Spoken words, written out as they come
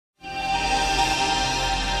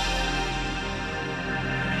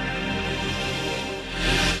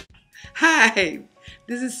Hi,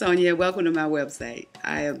 this is Sonja. Welcome to my website.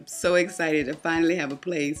 I am so excited to finally have a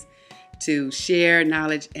place to share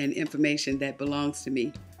knowledge and information that belongs to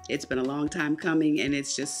me. It's been a long time coming, and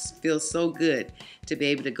it just feels so good to be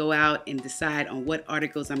able to go out and decide on what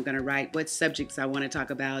articles I'm going to write, what subjects I want to talk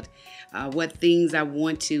about, what things I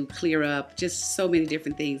want to clear up, just so many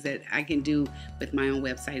different things that I can do with my own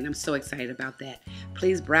website, and I'm so excited about that.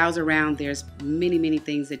 Please browse around. There's many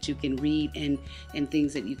things that you can read and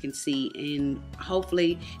things that you can see, and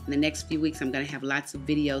hopefully in the next few weeks I'm going to have lots of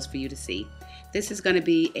videos for you to see. This is going to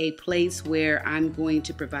be a place where I'm going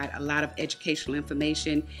to provide a lot of educational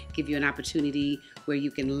information, give you an opportunity where you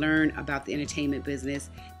can learn about the entertainment business,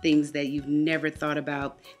 things that you've never thought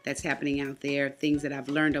about that's happening out there, things that I've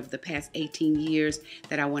learned over the past 18 years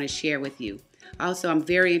that I want to share with you. Also, I'm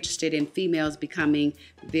very interested in females becoming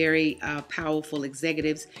very powerful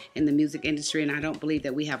executives in the music industry, and I don't believe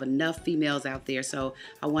that we have enough females out there, so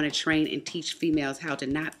I want to train and teach females how to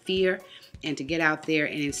not fear and to get out there,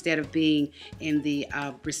 and instead of being in the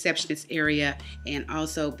receptionist area and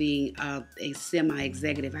also being a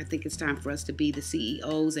semi-executive, I think it's time for us to be the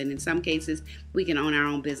CEOs, and in some cases we can own our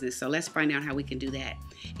own business. So let's find out how we can do that.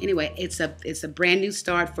 Anyway, it's a brand new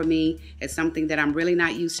start for me. It's something that I'm really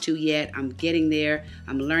not used to yet. I'm getting there.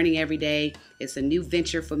 I'm learning every day. It's a new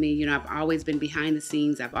venture for me. I've always been behind the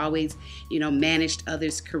scenes. I've always, managed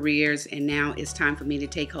others' careers, and now it's time for me to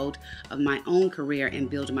take hold of my own career and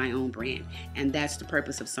build my own brand. And that's the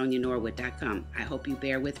purpose of SonjaNorwood.com. I hope you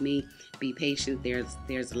bear with me. Be patient.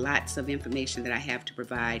 There's lots of information that I have to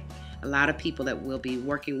provide. A lot of people that will be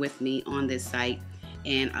working with me on this site,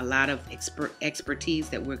 and a lot of expertise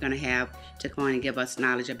that we're going to have to go on and give us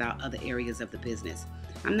knowledge about other areas of the business.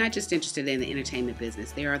 I'm not just interested in the entertainment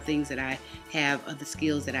business. There are things that I have, other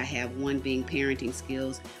skills that I have, one being parenting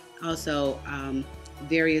skills, also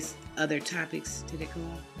various other topics. Did it go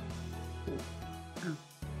off? Oh,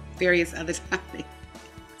 various other topics.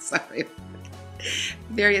 Sorry.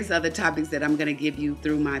 Various other topics that I'm going to give you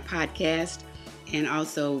through my podcast and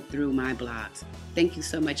also through my blogs. Thank you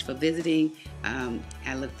so much for visiting.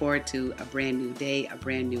 I look forward to a brand new day, a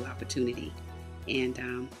brand new opportunity.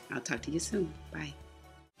 And I'll talk to you soon. Bye.